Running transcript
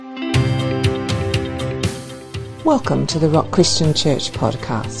Welcome to the Rock Christian Church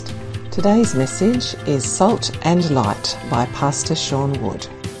podcast. Today's message is Salt and Light by Pastor Sean Wood.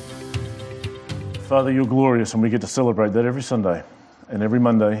 Father, you're glorious, and we get to celebrate that every Sunday and every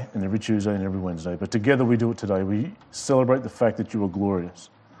Monday and every Tuesday and every Wednesday. But together we do it today. We celebrate the fact that you are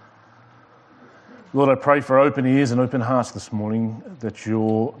glorious. Lord, I pray for open ears and open hearts this morning, that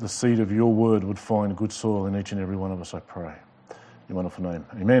the seed of your word would find good soil in each and every one of us, I pray. In your wonderful name.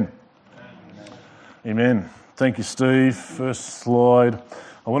 Amen. Amen. Thank you, Steve. First slide.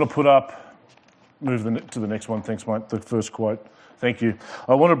 I want to put up, to the next one. Thanks, mate. The first quote. Thank you.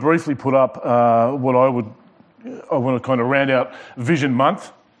 I want to briefly put up I want to kind of round out Vision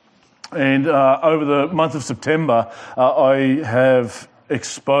Month. And over the month of September, I have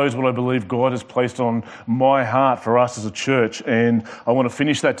exposed what I believe God has placed on my heart for us as a church, and I want to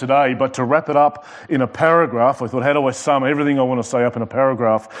finish that today. But to wrap it up in a paragraph, I thought, how do I sum everything I want to say up in a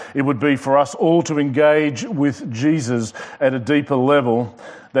paragraph? It would be for us all to engage with Jesus at a deeper level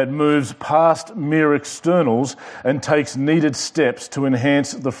that moves past mere externals and takes needed steps to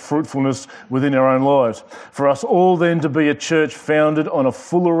enhance the fruitfulness within our own lives. For us all then to be a church founded on a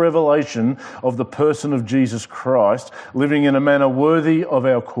fuller revelation of the person of Jesus Christ, living in a manner worthy of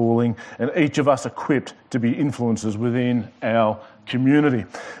our calling, and each of us equipped to be influencers within our community.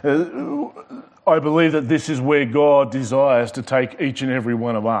 I believe that this is where God desires to take each and every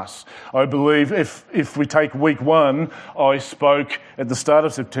one of us. I believe if we take week 1, I spoke at the start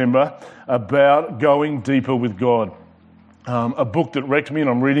of September about going deeper with God. A book that wrecked me, and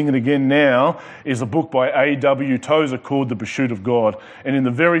I'm reading it again now, is a book by A.W. Tozer called The Pursuit of God. And in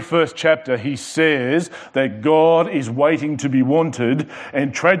the very first chapter, he says that God is waiting to be wanted,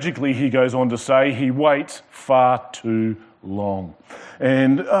 and tragically, he goes on to say, he waits far too long.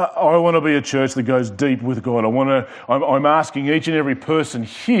 And I want to be a church that goes deep with God. I'm asking each and every person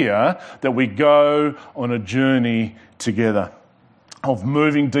here that we go on a journey together of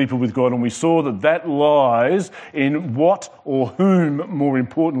moving deeper with God. And we saw that lies in what or whom, more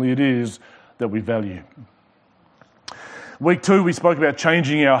importantly, it is that we value. Week 2, we spoke about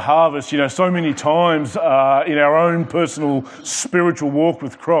changing our harvest. You know, so many times in our own personal spiritual walk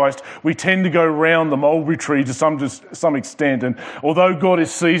with Christ, we tend to go round the mulberry tree to some extent. And although God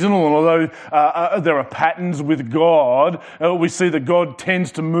is seasonal, and although there are patterns with God, we see that God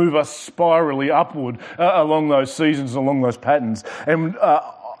tends to move us spirally upward along those seasons, along those patterns. And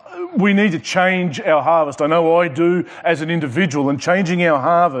we need to change our harvest. I know I do as an individual, and changing our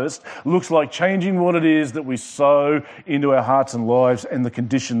harvest looks like changing what it is that we sow into our hearts and lives and the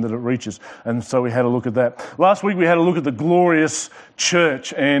condition that it reaches. And so we had a look at that. Last week we had a look at the glorious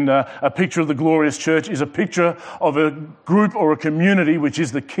church, and a picture of the glorious church is a picture of a group or a community which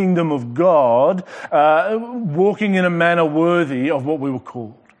is the kingdom of God, walking in a manner worthy of what we were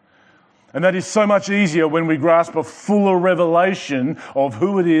called. And that is so much easier when we grasp a fuller revelation of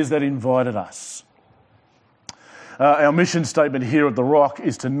who it is that invited us. Our mission statement here at The Rock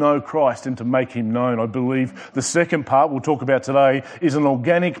is to know Christ and to make him known. I believe the second part we'll talk about today is an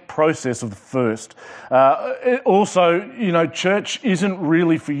organic process of the first. Also, you know, church isn't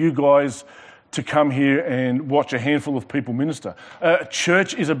really for you guys to come here and watch a handful of people minister.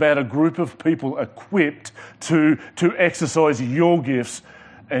 Church is about a group of people equipped to exercise your gifts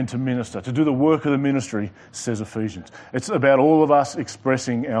and to minister, to do the work of the ministry, says Ephesians. It's about all of us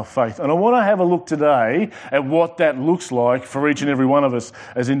expressing our faith. And I want to have a look today at what that looks like for each and every one of us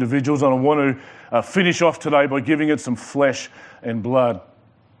as individuals. And I want to finish off today by giving it some flesh and blood.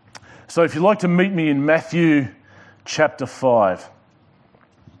 So if you'd like to meet me in Matthew chapter 5,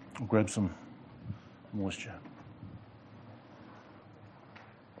 I'll grab some moisture.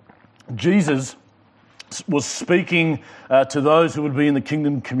 Jesus was speaking to those who would be in the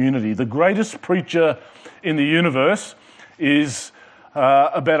kingdom community. The greatest preacher in the universe is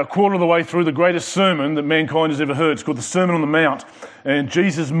about a quarter of the way through the greatest sermon that mankind has ever heard. It's called the Sermon on the Mount. And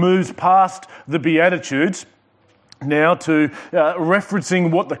Jesus moves past the Beatitudes now to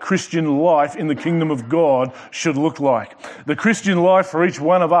referencing what the Christian life in the kingdom of God should look like. The Christian life for each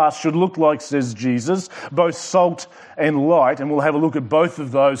one of us should look like, says Jesus, both salt and light, and we'll have a look at both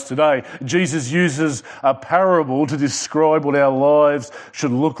of those today. Jesus uses a parable to describe what our lives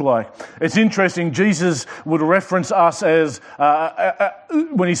should look like. It's interesting, Jesus would reference us as,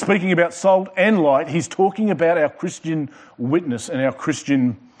 when he's speaking about salt and light, he's talking about our Christian witness and our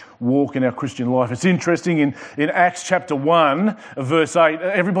Christian walk in our Christian life. It's interesting in Acts chapter 1, verse 8,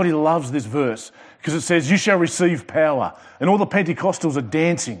 everybody loves this verse because it says, you shall receive power. And all the Pentecostals are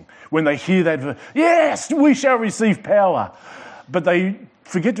dancing when they hear that verse. Yes, we shall receive power. But they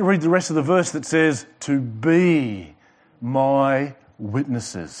forget to read the rest of the verse that says, to be my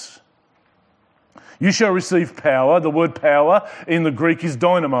witnesses. You shall receive power. The word power in the Greek is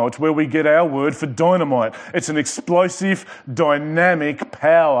dynamo. It's where we get our word for dynamite. It's an explosive, dynamic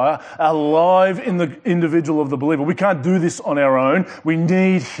power alive in the individual of the believer. We can't do this on our own. We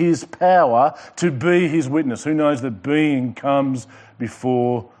need his power to be his witness. Who knows that being comes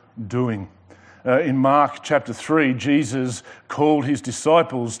before doing? In Mark chapter 3, Jesus called his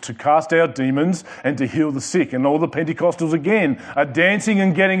disciples to cast out demons and to heal the sick. And all the Pentecostals again are dancing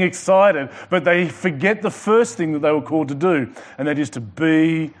and getting excited, but they forget the first thing that they were called to do, and that is to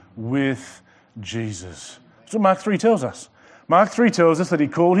be with Jesus. That's what Mark 3 tells us. Mark 3 tells us that he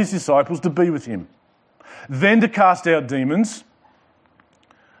called his disciples to be with him, then to cast out demons,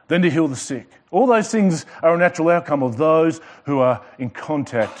 then to heal the sick. All those things are a natural outcome of those who are in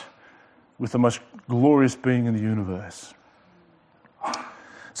contact with the most glorious being in the universe.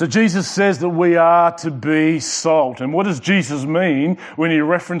 So Jesus says that we are to be salt. And what does Jesus mean when he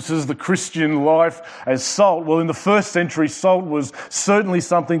references the Christian life as salt? Well, in the first century, salt was certainly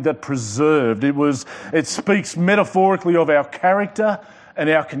something that preserved. It speaks metaphorically of our character and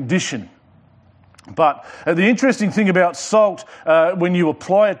our condition. But the interesting thing about salt, when you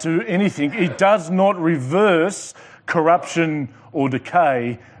apply it to anything, it does not reverse corruption or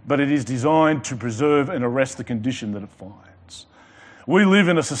decay, but it is designed to preserve and arrest the condition that it finds. We live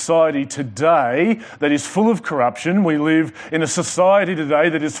in a society today that is full of corruption. We live in a society today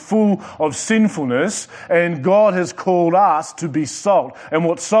that is full of sinfulness, and God has called us to be salt. And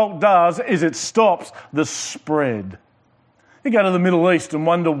what salt does is it stops the spread. You go to the Middle East and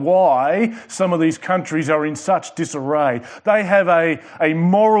wonder why some of these countries are in such disarray. They have a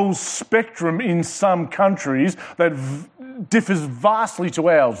moral spectrum in some countries that differs vastly to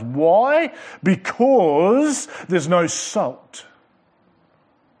ours. Why? Because there's no salt.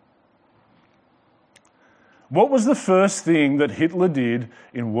 What was the first thing that Hitler did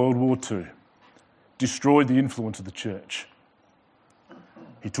in World War II? Destroyed the influence of the church.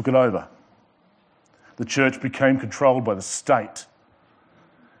 He took it over. The church became controlled by the state.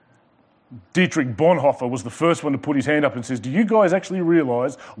 Dietrich Bonhoeffer was the first one to put his hand up and says, do you guys actually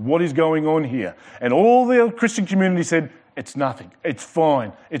realise what is going on here? And all the Christian community said, it's nothing, it's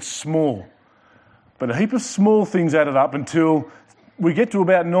fine, it's small. But a heap of small things added up until we get to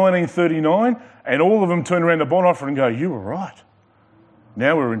about 1939 and all of them turn around to Bonhoeffer and go, you were right.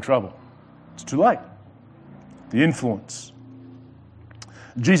 Now we're in trouble. It's too late. The influence.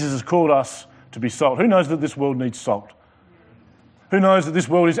 Jesus has called us to be salt. Who knows that this world needs salt? Who knows that this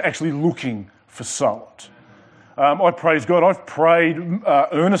world is actually looking for salt? I praise God. I've prayed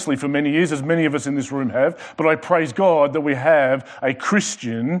earnestly for many years, as many of us in this room have, but I praise God that we have a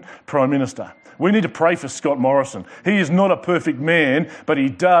Christian Prime Minister. We need to pray for Scott Morrison. He is not a perfect man, but he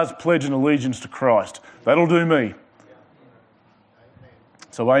does pledge an allegiance to Christ. That'll do me.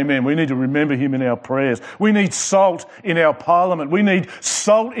 So amen. We need to remember him in our prayers. We need salt in our parliament. We need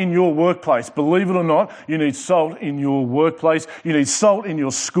salt in your workplace. Believe it or not, you need salt in your workplace. You need salt in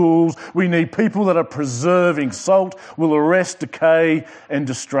your schools. We need people that are preserving. Salt will arrest decay and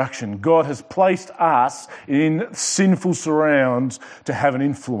destruction. God has placed us in sinful surrounds to have an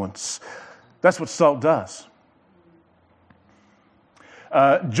influence. That's what salt does.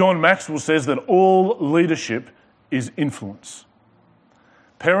 John Maxwell says that all leadership is influence.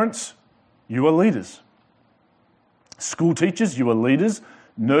 Parents, you are leaders. School teachers, you are leaders.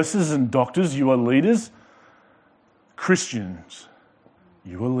 Nurses and doctors, you are leaders. Christians,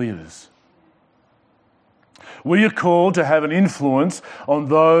 you are leaders. We are called to have an influence on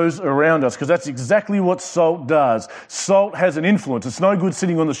those around us because that's exactly what salt does. Salt has an influence. It's no good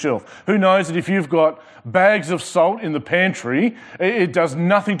sitting on the shelf. Who knows that if you've got bags of salt in the pantry, it does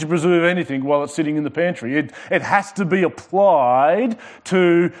nothing to preserve anything while it's sitting in the pantry. It has to be applied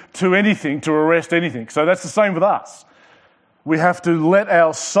to anything, to arrest anything. So that's the same with us. We have to let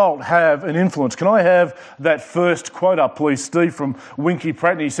our salt have an influence. Can I have that first quote up, please, Steve, from Winky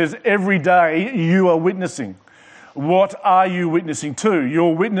Pratney? He says, every day you are witnessing. What are you witnessing to?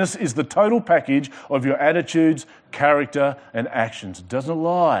 Your witness is the total package of your attitudes, character, and actions. It doesn't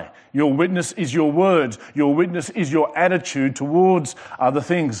lie. Your witness is your words. Your witness is your attitude towards other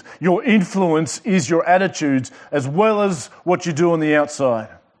things. Your influence is your attitudes as well as what you do on the outside.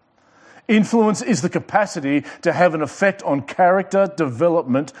 Influence is the capacity to have an effect on character,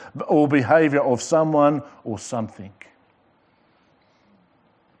 development, or behaviour of someone or something.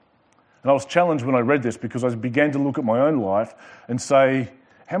 And I was challenged when I read this because I began to look at my own life and say,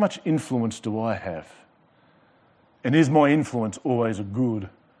 how much influence do I have? And is my influence always a good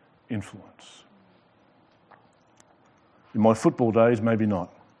influence? In my football days, maybe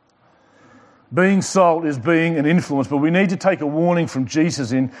not. Being salt is being an influence, but we need to take a warning from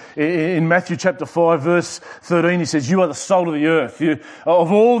Jesus in Matthew chapter 5, verse 13. He says, you are the salt of the earth.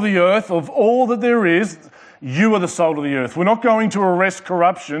 Of all the earth, of all that there is, you are the salt of the earth. We're not going to arrest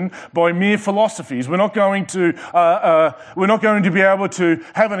corruption by mere philosophies. We're not going to be able to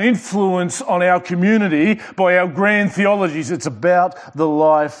have an influence on our community by our grand theologies. It's about the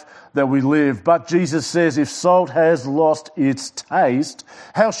life that we live. But Jesus says, if salt has lost its taste,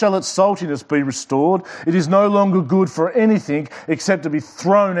 how shall its saltiness be restored? It is no longer good for anything except to be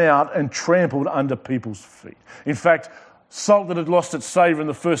thrown out and trampled under people's feet. In fact, salt that had lost its savour in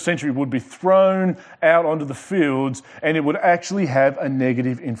the first century would be thrown out onto the fields, and it would actually have a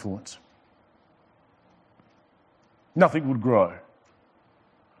negative influence. Nothing would grow.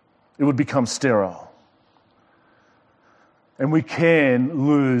 It would become sterile. And we can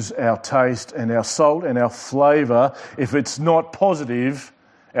lose our taste and our salt and our flavour. If it's not positive,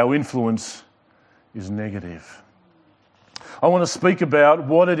 our influence is negative. I want to speak about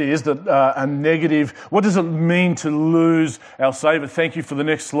what it is that a negative, what does it mean to lose our savour? Thank you for the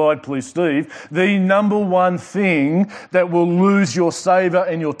next slide, please, Steve. The number one thing that will lose your savour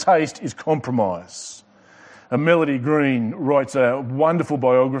and your taste is compromise. Melody Green writes a wonderful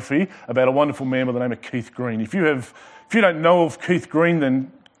biography about a wonderful man by the name of Keith Green. If you don't know of Keith Green,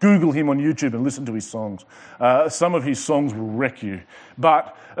 then Google him on YouTube and listen to his songs. Some of his songs will wreck you.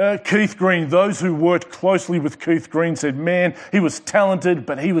 But Keith Green, those who worked closely with Keith Green said, man, he was talented,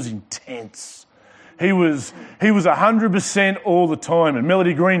 but he was intense. He was 100% all the time. And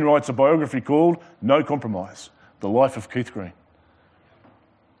Melody Green writes a biography called No Compromise, The Life of Keith Green.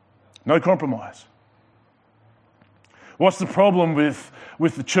 No compromise. What's the problem with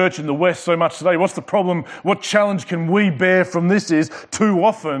the church in the West so much today? What's the problem? What challenge can we bear from this is too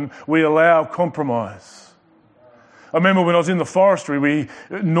often we allow compromise. I remember when I was in the forestry,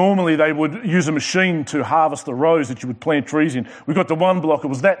 normally they would use a machine to harvest the rows that you would plant trees in. We got to one block, it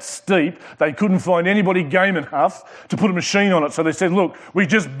was that steep, they couldn't find anybody game enough to put a machine on it. So they said, look, we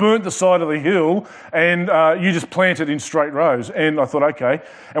just burnt the side of the hill and you just plant it in straight rows. And I thought, okay.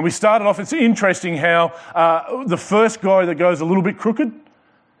 And we started off, it's interesting how the first guy that goes a little bit crooked,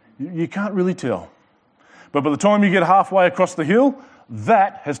 you can't really tell. But by the time you get halfway across the hill,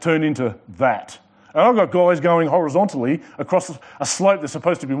 that has turned into that. And I've got guys going horizontally across a slope they're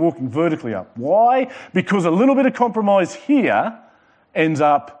supposed to be walking vertically up. Why? Because a little bit of compromise here ends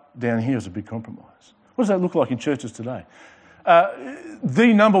up down here as a big compromise. What does that look like in churches today?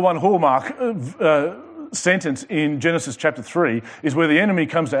 The number one hallmark sentence in Genesis chapter 3 is where the enemy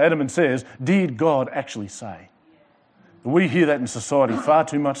comes to Adam and says, did God actually say? We hear that in society far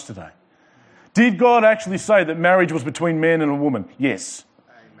too much today. Did God actually say that marriage was between man and a woman? Yes.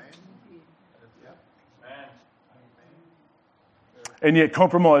 And yet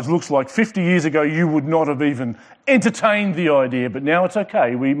compromise looks like 50 years ago you would not have even entertained the idea, but now it's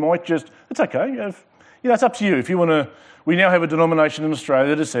okay. It's okay. It's up to you. If you want to, we now have a denomination in Australia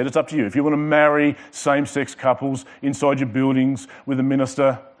that has said it's up to you. If you want to marry same-sex couples inside your buildings with a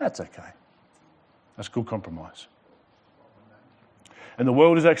minister, that's okay. That's good compromise. And the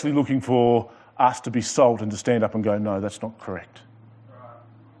world is actually looking for us to be salt and to stand up and go, no, that's not correct.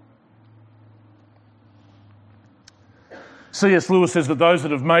 C.S. Lewis says that those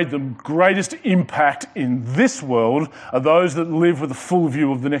that have made the greatest impact in this world are those that live with a full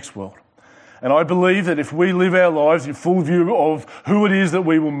view of the next world. And I believe that if we live our lives in full view of who it is that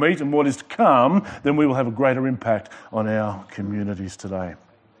we will meet and what is to come, then we will have a greater impact on our communities today.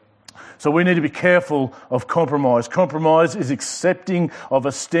 So we need to be careful of compromise. Compromise is accepting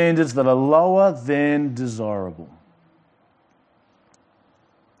of standards that are lower than desirable.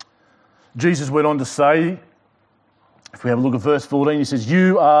 Jesus went on to say, if we have a look at verse 14, he says,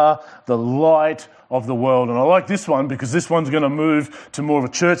 you are the light of the world. And I like this one because this one's going to move to more of a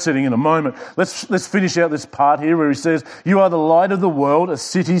church setting in a moment. Let's finish out this part here where he says, you are the light of the world. A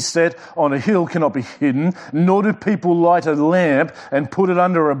city set on a hill cannot be hidden, nor do people light a lamp and put it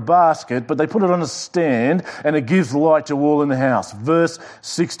under a basket, but they put it on a stand and it gives light to all in the house. Verse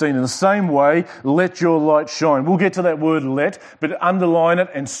 16, in the same way, let your light shine. We'll get to that word let, but underline it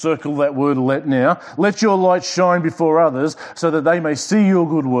and circle that word let now. Let your light shine before others so that they may see your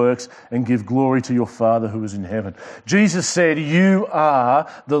good works and give glory to your Father who is in heaven. Jesus said, you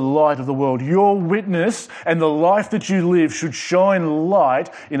are the light of the world. Your witness and the life that you live should shine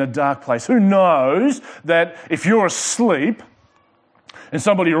light in a dark place. Who knows that if you're asleep and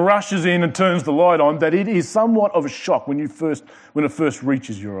somebody rushes in and turns the light on, that it is somewhat of a shock when it first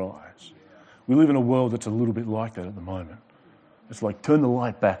reaches your eyes. We live in a world that's a little bit like that at the moment. It's like, turn the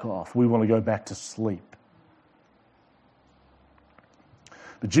light back off. We want to go back to sleep.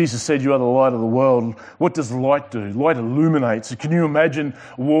 But Jesus said, you are the light of the world. What does light do? Light illuminates. Can you imagine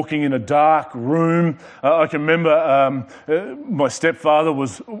walking in a dark room? I can remember my stepfather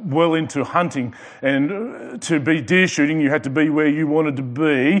was well into hunting, and to be deer shooting, you had to be where you wanted to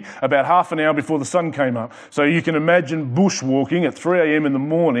be about half an hour before the sun came up. So you can imagine bushwalking at 3 a.m. in the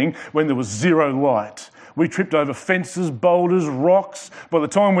morning when there was zero light. We tripped over fences, boulders, rocks. By the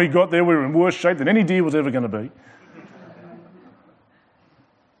time we got there, we were in worse shape than any deer was ever going to be.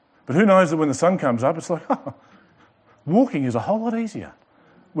 But who knows that when the sun comes up, it's like, walking is a whole lot easier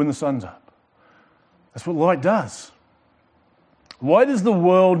when the sun's up. That's what light does. Why does the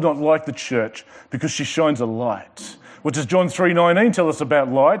world not like the church? Because she shines a light. What does John 3:19 tell us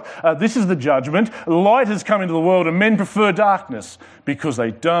about light? This is the judgment. Light has come into the world and men prefer darkness because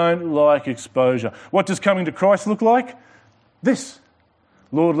they don't like exposure. What does coming to Christ look like? This.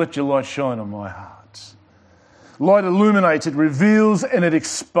 Lord, let your light shine on my heart. Light illuminates, it reveals and it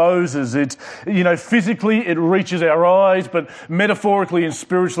exposes. It, physically it reaches our eyes, but metaphorically and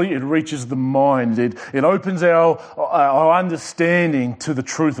spiritually it reaches the mind. It opens our understanding to the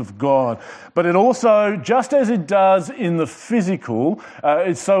truth of God. But it also, just as it does in the physical,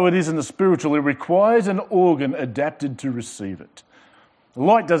 so it is in the spiritual. It requires an organ adapted to receive it.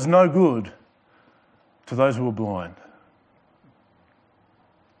 Light does no good to those who are blind.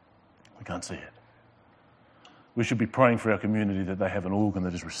 We can't see it. We should be praying for our community that they have an organ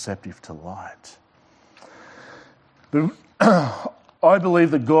that is receptive to light. But I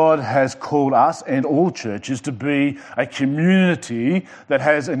believe that God has called us and all churches to be a community that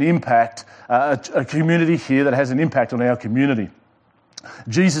has an impact, a community here that has an impact on our community.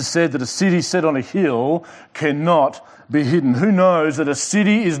 Jesus said that a city set on a hill cannot be hidden. Who knows that a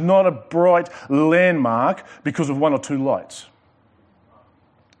city is not a bright landmark because of one or two lights?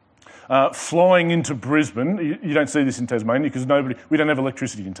 Flying into Brisbane, you don't see this in Tasmania because we don't have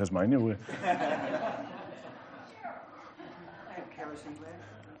electricity in Tasmania.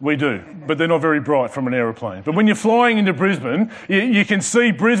 We do, but they're not very bright from an aeroplane. But when you're flying into Brisbane, you can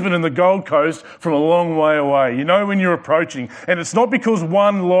see Brisbane and the Gold Coast from a long way away. You know when you're approaching. And it's not because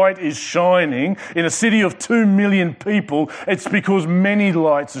one light is shining in a city of 2 million people. It's because many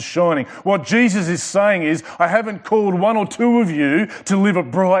lights are shining. What Jesus is saying is, I haven't called one or two of you to live a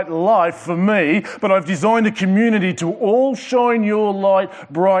bright life for me, but I've designed a community to all shine your light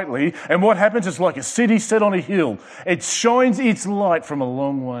brightly. And what happens? It's like a city set on a hill. It shines its light from a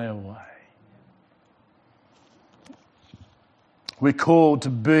long way away. We're called to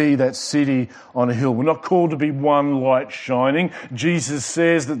be that city on a hill. We're not called to be one light shining. Jesus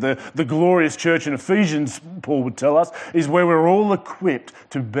says that the glorious church in Ephesians, Paul would tell us, is where we're all equipped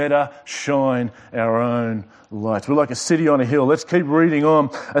to better shine our own lights. We're like a city on a hill. Let's keep reading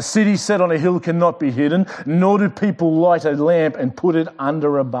on. A city set on a hill cannot be hidden, nor do people light a lamp and put it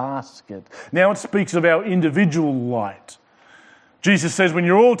under a basket. Now it speaks of our individual light. Jesus says when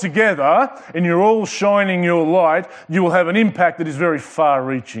you're all together and you're all shining your light, you will have an impact that is very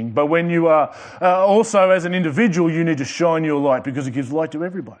far-reaching. But when you are also as an individual, you need to shine your light because it gives light to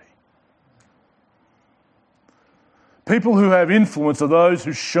everybody. People who have influence are those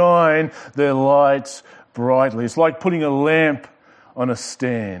who shine their lights brightly. It's like putting a lamp on a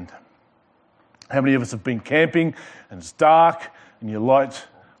stand. How many of us have been camping and it's dark and you light,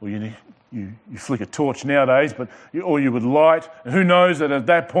 or you flick a torch nowadays, or you would light, and who knows that at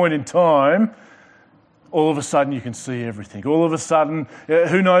that point in time, all of a sudden you can see everything. All of a sudden,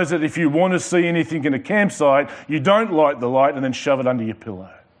 who knows that if you want to see anything in a campsite, you don't light the light and then shove it under your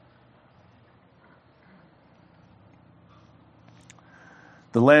pillow.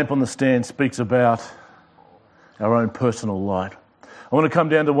 The lamp on the stand speaks about our own personal light. I want to come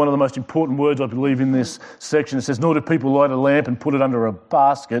down to one of the most important words, I believe, in this section. It says, nor do people light a lamp and put it under a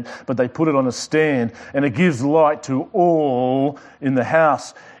basket, but they put it on a stand, and it gives light to all in the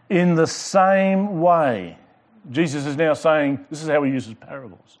house. In the same way, Jesus is now saying, this is how he uses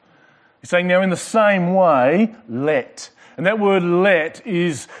parables. He's saying, now in the same way, let. And that word let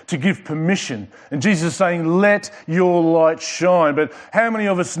is to give permission. And Jesus is saying, let your light shine. But how many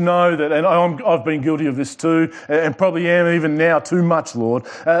of us know that, and I've been guilty of this too, and probably am even now too much, Lord,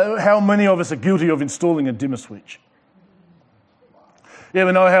 how many of us are guilty of installing a dimmer switch? You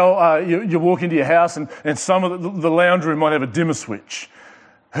ever know how you walk into your house and some of the lounge room might have a dimmer switch?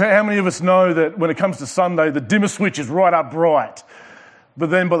 How many of us know that when it comes to Sunday, the dimmer switch is right up bright, but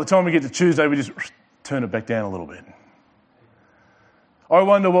then by the time we get to Tuesday, we just turn it back down a little bit? I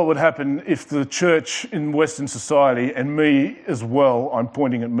wonder what would happen if the church in Western society, and me as well, I'm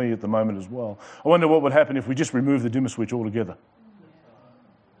pointing at me at the moment as well, I wonder what would happen if we just remove the dimmer switch altogether.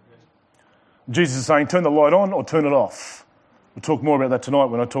 Jesus is saying, turn the light on or turn it off. We'll talk more about that tonight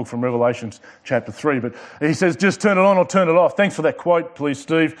when I talk from Revelation chapter 3. But he says, just turn it on or turn it off. Thanks for that quote, please,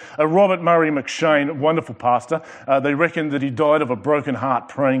 Steve. Robert Murray McShane, wonderful pastor. They reckon that he died of a broken heart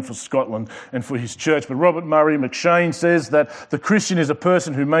praying for Scotland and for his church. But Robert Murray McShane says that the Christian is a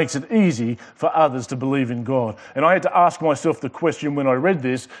person who makes it easy for others to believe in God. And I had to ask myself the question when I read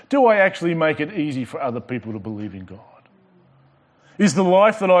this, do I actually make it easy for other people to believe in God? Is the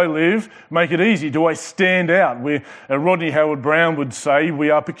life that I live make it easy? Do I stand out? Where Rodney Howard-Brown would say,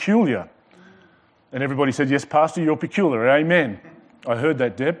 we are peculiar. And everybody said, yes, Pastor, you're peculiar. Amen. I heard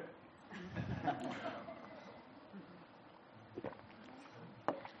that, Deb.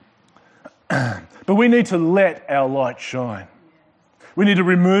 But we need to let our light shine. We need to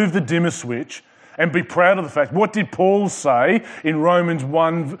remove the dimmer switch and be proud of the fact. What did Paul say in Romans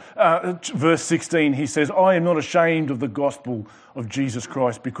 1 verse 16? He says, I am not ashamed of the gospel of Jesus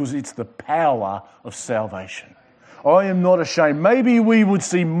Christ because it's the power of salvation. I am not ashamed. Maybe we would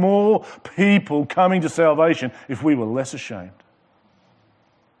see more people coming to salvation if we were less ashamed.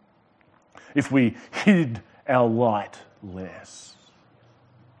 If we hid our light less.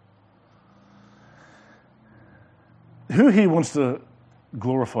 Who here wants to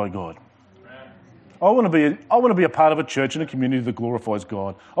glorify God? I want to be a part of a church and a community that glorifies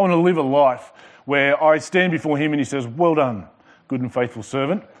God. I want to live a life where I stand before him and he says, well done, good and faithful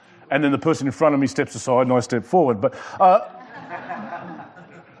servant. And then the person in front of me steps aside and I step forward. But I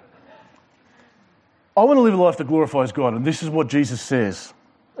want to live a life that glorifies God. And this is what Jesus says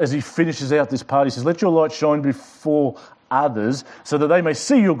as he finishes out this part. He says, let your light shine before others so that they may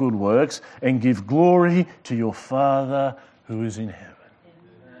see your good works and give glory to your Father who is in heaven.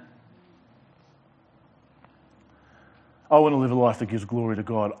 I want to live a life that gives glory to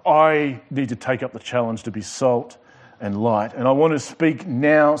God. I need to take up the challenge to be salt and light. And I want to speak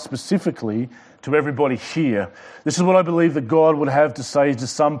now specifically to everybody here. This is what I believe that God would have to say to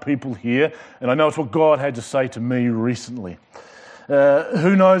some people here. And I know it's what God had to say to me recently.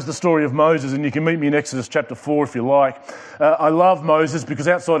 Who knows the story of Moses? And you can meet me in Exodus chapter 4 if you like. I love Moses because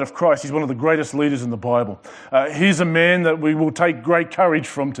outside of Christ, he's one of the greatest leaders in the Bible. He's a man that we will take great courage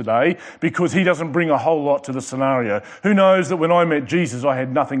from today because he doesn't bring a whole lot to the scenario. Who knows that when I met Jesus, I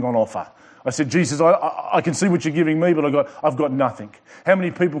had nothing on offer. I said, Jesus, I can see what you're giving me, but I've got nothing. How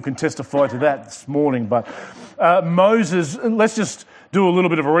many people can testify to that this morning? But Moses, let's just do a little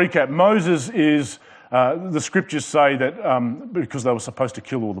bit of a recap. Moses is... the scriptures say that because they were supposed to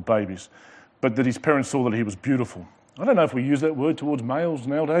kill all the babies, but that his parents saw that he was beautiful. I don't know if we use that word towards males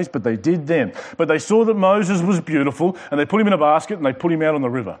nowadays, but they did then. But they saw that Moses was beautiful, and they put him in a basket and they put him out on the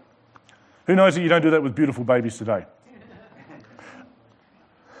river. Who knows that you don't do that with beautiful babies today?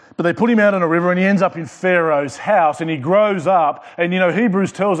 But they put him out on a river and he ends up in Pharaoh's house and he grows up. And,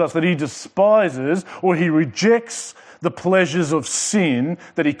 Hebrews tells us that he despises or he rejects the pleasures of sin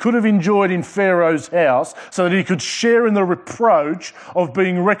that he could have enjoyed in Pharaoh's house so that he could share in the reproach of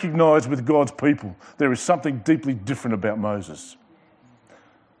being recognised with God's people. There is something deeply different about Moses.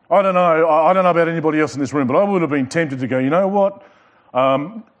 I don't know about anybody else in this room, but I would have been tempted to go, you know what?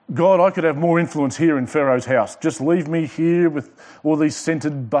 God, I could have more influence here in Pharaoh's house. Just leave me here with all these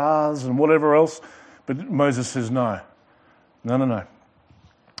scented baths and whatever else. But Moses says, no.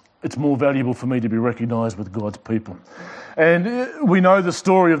 It's more valuable for me to be recognised with God's people. And we know the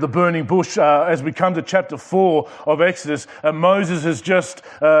story of the burning bush as we come to chapter 4 of Exodus. Moses has just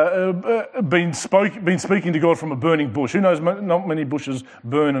been speaking to God from a burning bush. Who knows, not many bushes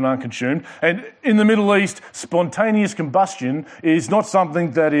burn and aren't consumed. And in the Middle East, spontaneous combustion is not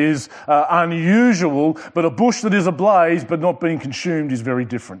something that is unusual, but a bush that is ablaze but not being consumed is very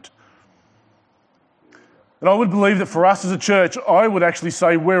different. And I would believe that for us as a church, I would actually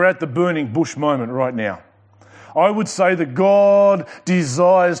say we're at the burning bush moment right now. I would say that God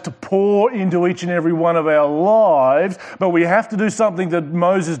desires to pour into each and every one of our lives, but we have to do something that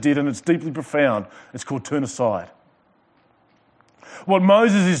Moses did, and it's deeply profound. It's called turn aside. What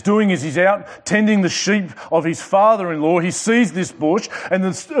Moses is doing is he's out tending the sheep of his father-in-law. He sees this bush, and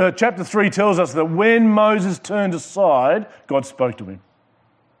chapter 3 tells us that when Moses turned aside, God spoke to him.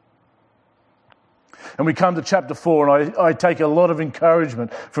 And we come to chapter 4, and I take a lot of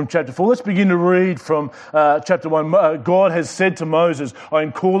encouragement from chapter 4. Let's begin to read from chapter 1. God has said to Moses, I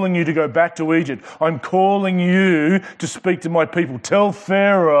am calling you to go back to Egypt. I'm calling you to speak to my people. Tell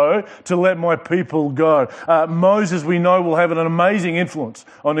Pharaoh to let my people go. Moses, we know, will have an amazing influence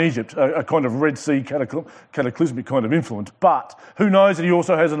on Egypt, a kind of Red Sea cataclysmic kind of influence. But who knows that he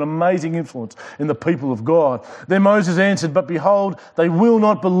also has an amazing influence in the people of God. Then Moses answered, but behold, they will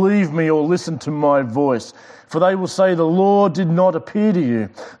not believe me or listen to my voice. For they will say, the Lord did not appear to you.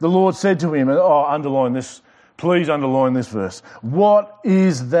 The Lord said to him, underline this, Please underline this verse. What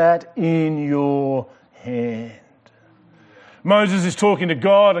is that in your hand? Moses is talking to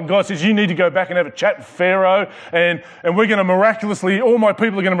God, and God says, you need to go back and have a chat with Pharaoh, and we're going to miraculously, all my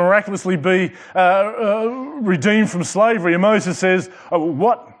people are going to miraculously be redeemed from slavery. And Moses says, oh,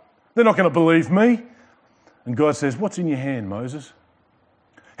 what? They're not going to believe me. And God says, what's in your hand, Moses?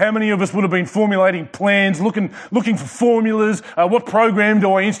 How many of us would have been formulating plans, looking for formulas? What program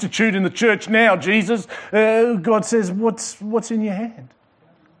do I institute in the church now, Jesus? God says, what's in your hand?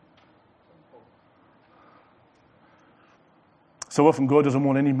 So often God doesn't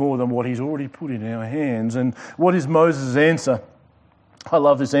want any more than what he's already put in our hands. And what is Moses' answer? I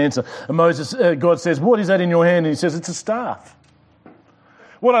love this answer. And God says, what is that in your hand? And he says, it's a staff.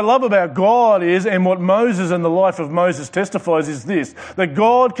 What I love about God is, and what Moses and the life of Moses testifies is this, that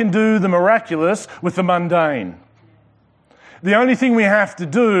God can do the miraculous with the mundane. The only thing we have to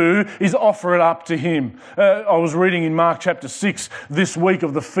do is offer it up to him. I was reading in Mark chapter 6 this week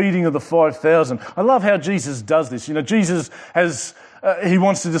of the feeding of the 5,000. I love how Jesus does this. You know, Jesus he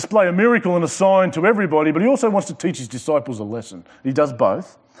wants to display a miracle and a sign to everybody, but he also wants to teach his disciples a lesson. He does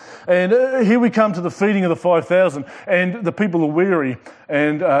both. And here we come to the feeding of the 5,000, and the people are weary,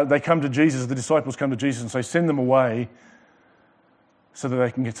 and they come to Jesus, the disciples come to Jesus and say, send them away so that they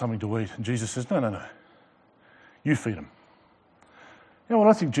can get something to eat. And Jesus says, no, you feed them. You know what,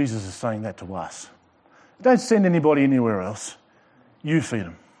 I think Jesus is saying that to us. Don't send anybody anywhere else. You feed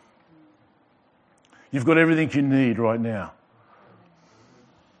them. You've got everything you need right now.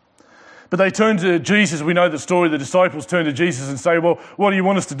 But they turn to Jesus. We know the story. The disciples turn to Jesus and say, well, what do you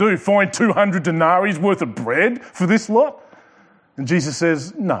want us to do? Find 200 denarii worth of bread for this lot? And Jesus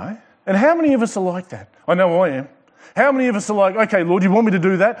says, no. And how many of us are like that? I know I am. How many of us are like, okay, Lord, you want me to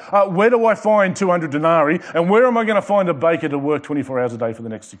do that? Where do I find 200 denarii? And where am I going to find a baker to work 24 hours a day for the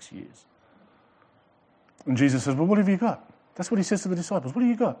next 6 years? And Jesus says, well, what have you got? That's what he says to the disciples. What have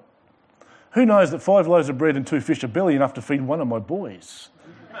you got? Who knows that 5 loaves of bread and 2 fish are barely enough to feed one of my boys?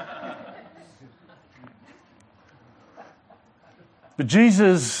 But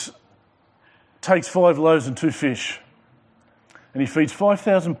Jesus takes 5 loaves and 2 fish and he feeds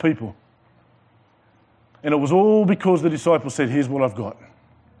 5,000 people. And it was all because the disciples said, here's what I've got.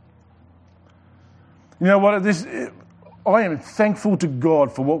 You know what? I am thankful to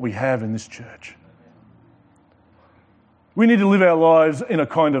God for what we have in this church. We need to live our lives in a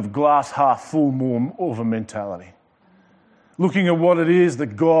kind of glass half full more of a mentality. Looking at what it is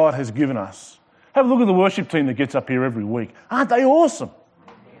that God has given us. Have a look at the worship team that gets up here every week. Aren't they awesome?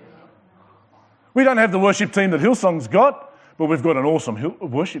 We don't have the worship team that Hillsong's got, but we've got an awesome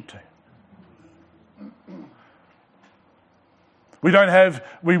worship team. We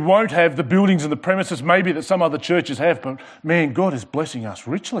won't have the buildings and the premises maybe that some other churches have, but man, God is blessing us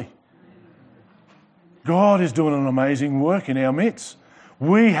richly. God is doing an amazing work in our midst.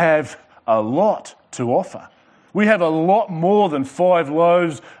 We have a lot to offer. We have a lot more than 5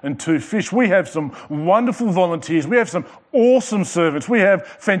 loaves and 2 fish. We have some wonderful volunteers. We have some awesome servants. We have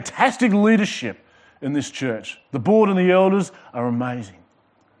fantastic leadership in this church. The board and the elders are amazing.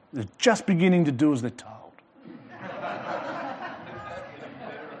 They're just beginning to do as they're told.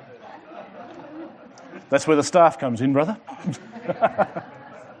 That's where the staff comes in, brother.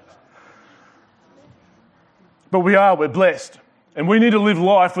 But we're blessed. And we need to live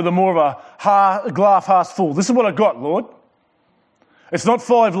life with a more of a glass half full. This is what I got, Lord. It's not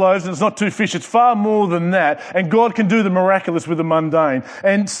 5 loaves and it's not 2 fish. It's far more than that. And God can do the miraculous with the mundane.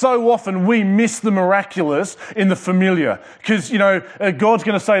 And so often we miss the miraculous in the familiar. Because, God's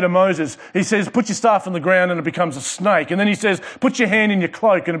going to say to Moses, he says, put your staff on the ground and it becomes a snake. And then he says, put your hand in your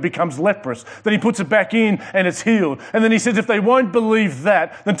cloak and it becomes leprous. Then he puts it back in and it's healed. And then he says, if they won't believe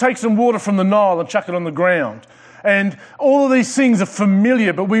that, then take some water from the Nile and chuck it on the ground. And all of these things are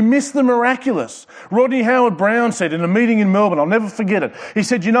familiar, but we miss the miraculous. Rodney Howard-Browne said in a meeting in Melbourne, I'll never forget it, he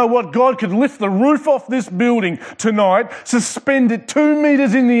said, you know what, God could lift the roof off this building tonight, suspend it 2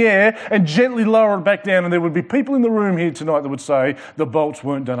 metres in the air and gently lower it back down, and there would be people in the room here tonight that would say the bolts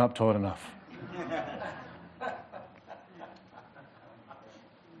weren't done up tight enough.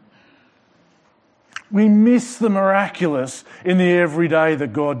 We miss the miraculous in the everyday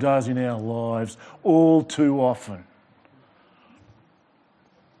that God does in our lives all too often.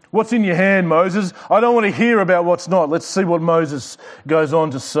 What's in your hand, Moses? I don't want to hear about what's not. Let's see what Moses goes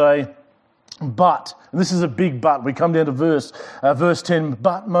on to say. But, and this is a big but, we come down to verse 10.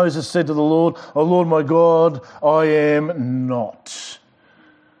 But Moses said to the Lord, O Lord my God, I am not.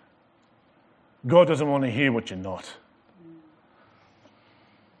 God doesn't want to hear what you're not.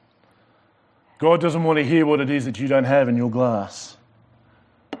 God doesn't want to hear what it is that you don't have in your glass.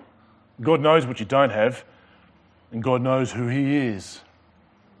 God knows what you don't have. And God knows who he is.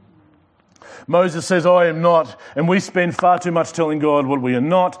 Moses says, I am not, and we spend far too much telling God what we are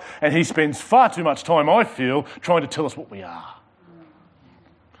not, and he spends far too much time, I feel, trying to tell us what we are.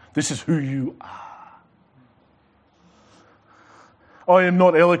 This is who you are. I am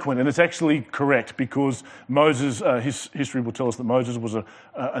not eloquent, and it's actually correct because Moses, his history will tell us that Moses was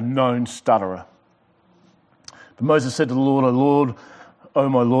a known stutterer. But Moses said to the Lord, O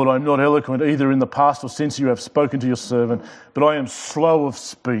my Lord, I am not eloquent either in the past or since you have spoken to your servant, but I am slow of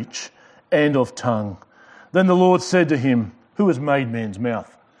speech and of tongue. Then the Lord said to him, who has made man's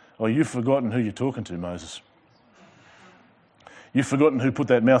mouth? Oh, you've forgotten who you're talking to, Moses. You've forgotten who put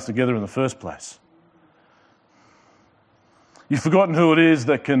that mouth together in the first place. You've forgotten who it is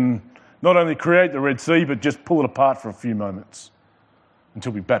that can not only create the Red Sea, but just pull it apart for a few moments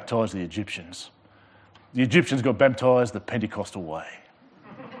until we baptise the Egyptians. The Egyptians got baptised the Pentecostal way.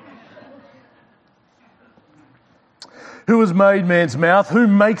 Who has made man's mouth? Who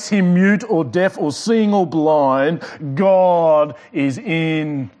makes him mute or deaf or seeing or blind? God is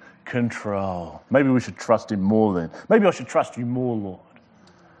in control. Maybe we should trust him more then. Maybe I should trust you more, Lord,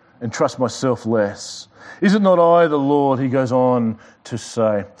 and trust myself less. Is it not I, the Lord, he goes on to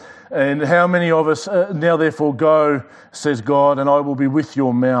say. And how many of us, now therefore go, says God, and I will be with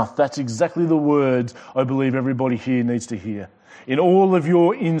your mouth. That's exactly the words I believe everybody here needs to hear. In all of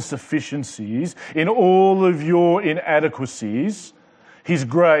your insufficiencies, in all of your inadequacies, his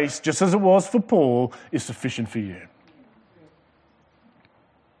grace, just as it was for Paul, is sufficient for you.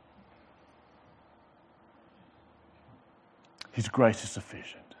 His grace is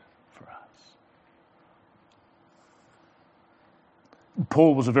sufficient for us.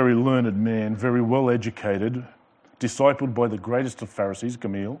 Paul was a very learned man, very well educated, discipled by the greatest of Pharisees,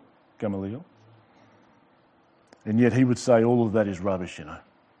 Gamaliel. And yet he would say all of that is rubbish, you know.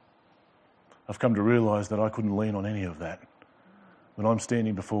 I've come to realise that I couldn't lean on any of that. When I'm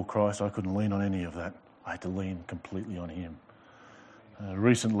standing before Christ, I couldn't lean on any of that. I had to lean completely on him.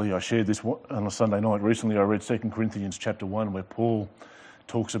 Recently, I shared this on a Sunday night. Recently, I read 2 Corinthians chapter 1, where Paul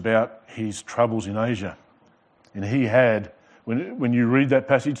talks about his troubles in Asia. And he had, when you read that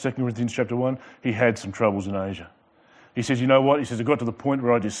passage, 2 Corinthians chapter 1, he had some troubles in Asia. He says, you know what? He says, it got to the point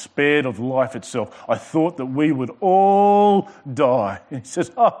where I despaired of life itself. I thought that we would all die. And he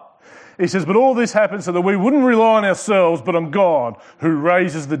says, but all this happened so that we wouldn't rely on ourselves, but on God who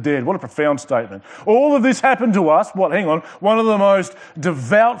raises the dead. What a profound statement. All of this happened to us. One of the most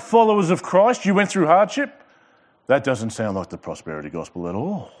devout followers of Christ. You went through hardship? That doesn't sound like the prosperity gospel at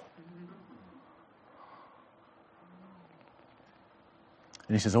all.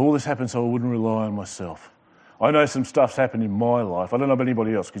 And he says, all this happened so I wouldn't rely on myself. I know some stuff's happened in my life. I don't know about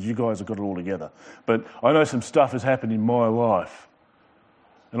anybody else because you guys have got it all together. But I know some stuff has happened in my life.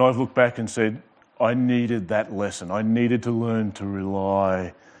 And I've looked back and said, I needed that lesson. I needed to learn to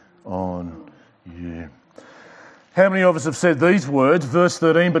rely on you. How many of us have said these words? Verse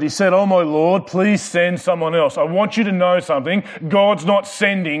 13, but he said, oh my Lord, please send someone else. I want you to know something. God's not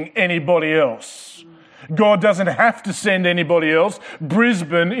sending anybody else. God doesn't have to send anybody else.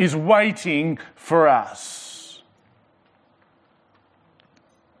 Brisbane is waiting for us.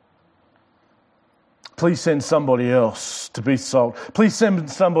 Please send somebody else to be salt. Please send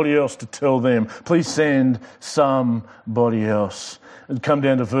somebody else to tell them. Please send somebody else. And come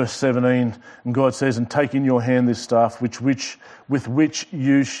down to verse 17, and God says, and take in your hand this staff with which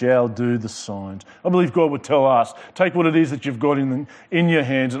you shall do the signs. I believe God would tell us, take what it is that you've got in your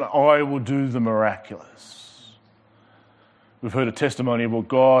hands, and I will do the miraculous. We've heard a testimony of what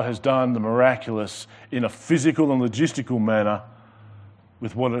God has done, the miraculous, in a physical and logistical manner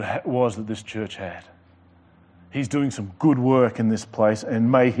with what it was that this church had. He's doing some good work in this place, and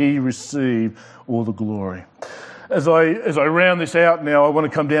may he receive all the glory. As I round this out now, I want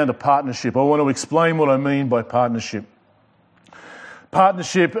to come down to partnership. I want to explain what I mean by partnership.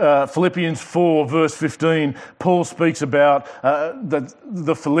 Partnership, Philippians 4, verse 15, Paul speaks about that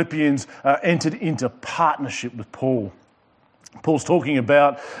the Philippians entered into partnership with Paul. Paul's talking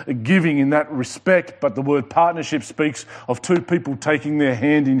about giving in that respect, but the word partnership speaks of two people taking their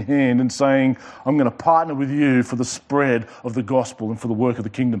hand in hand and saying, I'm going to partner with you for the spread of the gospel and for the work of the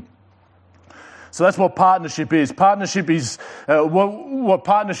kingdom. So that's what partnership is. Partnership is, what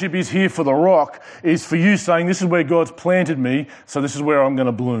partnership is here for the Rock is for you saying, this is where God's planted me, so this is where I'm going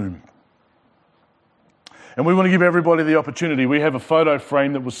to bloom. And we want to give everybody the opportunity. We have a photo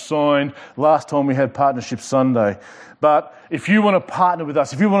frame that was signed last time we had Partnership Sunday. But if you want to partner with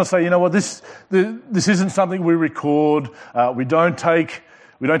us, if you want to say, you know what, this isn't something we record, we don't take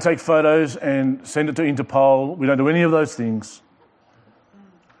photos and send it to Interpol, we don't do any of those things.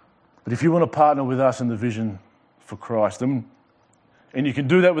 But if you want to partner with us in the vision for Christ. And you can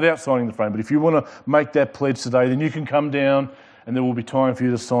do that without signing the frame. But if you want to make that pledge today, then you can come down and there will be time for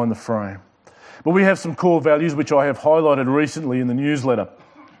you to sign the frame. But we have some core values which I have highlighted recently in the newsletter.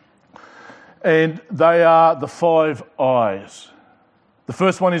 And they are the 5 I's. The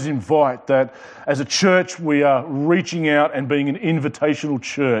first one is invite, that as a church we are reaching out and being an invitational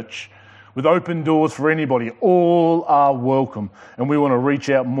church with open doors for anybody. All are welcome, and we want to reach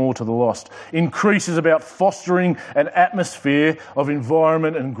out more to the lost. Increase is about fostering an atmosphere of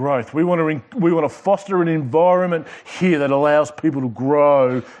environment and growth. We want to foster an environment here that allows people to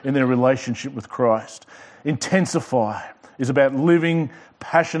grow in their relationship with Christ. Intensify is about living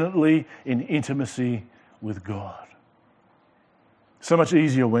passionately in intimacy with God. So much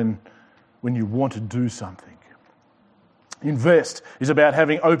easier when you want to do something. Invest is about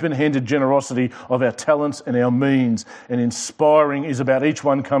having open-handed generosity of our talents and our means. And inspiring is about each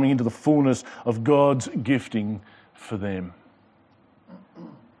one coming into the fullness of God's gifting for them.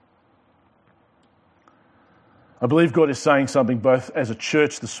 I believe God is saying something both as a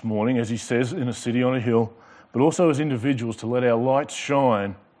church this morning, as he says, in a city on a hill, but also as individuals, to let our lights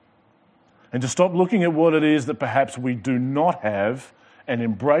shine and to stop looking at what it is that perhaps we do not have and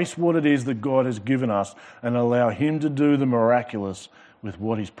embrace what it is that God has given us and allow him to do the miraculous with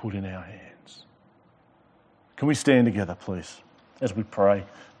what he's put in our hands. Can we stand together, please, as we pray?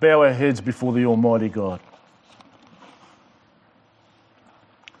 Bow our heads before the Almighty God.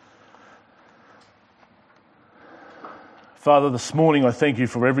 Father, this morning I thank you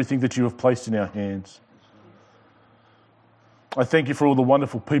for everything that you have placed in our hands. I thank you for all the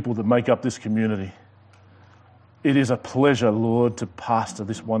wonderful people that make up this community. It is a pleasure, Lord, to pastor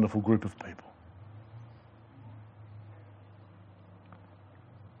this wonderful group of people.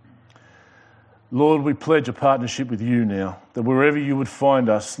 Lord, we pledge a partnership with you now, that wherever you would find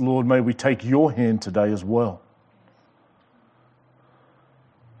us, Lord, may we take your hand today as well.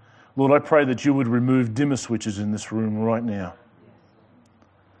 Lord, I pray that you would remove dimmer switches in this room right now.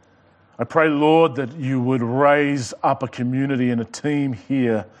 I pray, Lord, that you would raise up a community and a team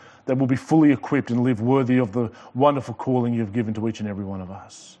here that will be fully equipped and live worthy of the wonderful calling you've given to each and every one of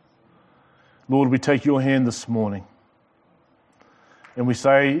us. Lord, we take your hand this morning and we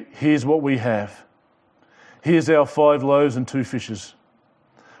say, here's what we have. Here's our 5 loaves and 2 fishes.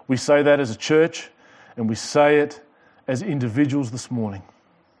 We say that as a church and we say it as individuals this morning.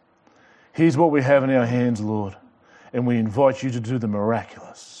 Here's what we have in our hands, Lord, and we invite you to do the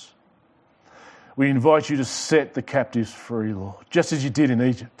miraculous. We invite you to set the captives free, Lord, just as you did in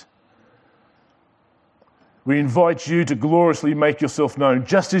Egypt. We invite you to gloriously make yourself known,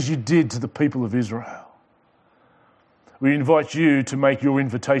 just as you did to the people of Israel. We invite you to make your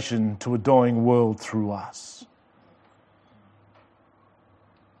invitation to a dying world through us.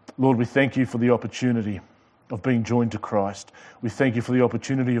 Lord, we thank you for the opportunity of being joined to Christ. We thank you for the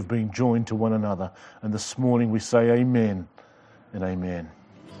opportunity of being joined to one another. And this morning we say amen and amen.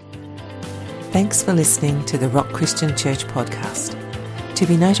 Thanks for listening to the Rock Christian Church podcast. To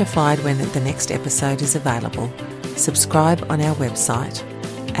be notified when the next episode is available, subscribe on our website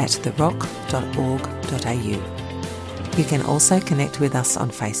at therock.org.au. You can also connect with us on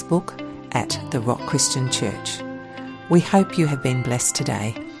Facebook at The Rock Christian Church. We hope you have been blessed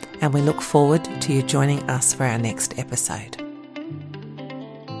today, and we look forward to you joining us for our next episode.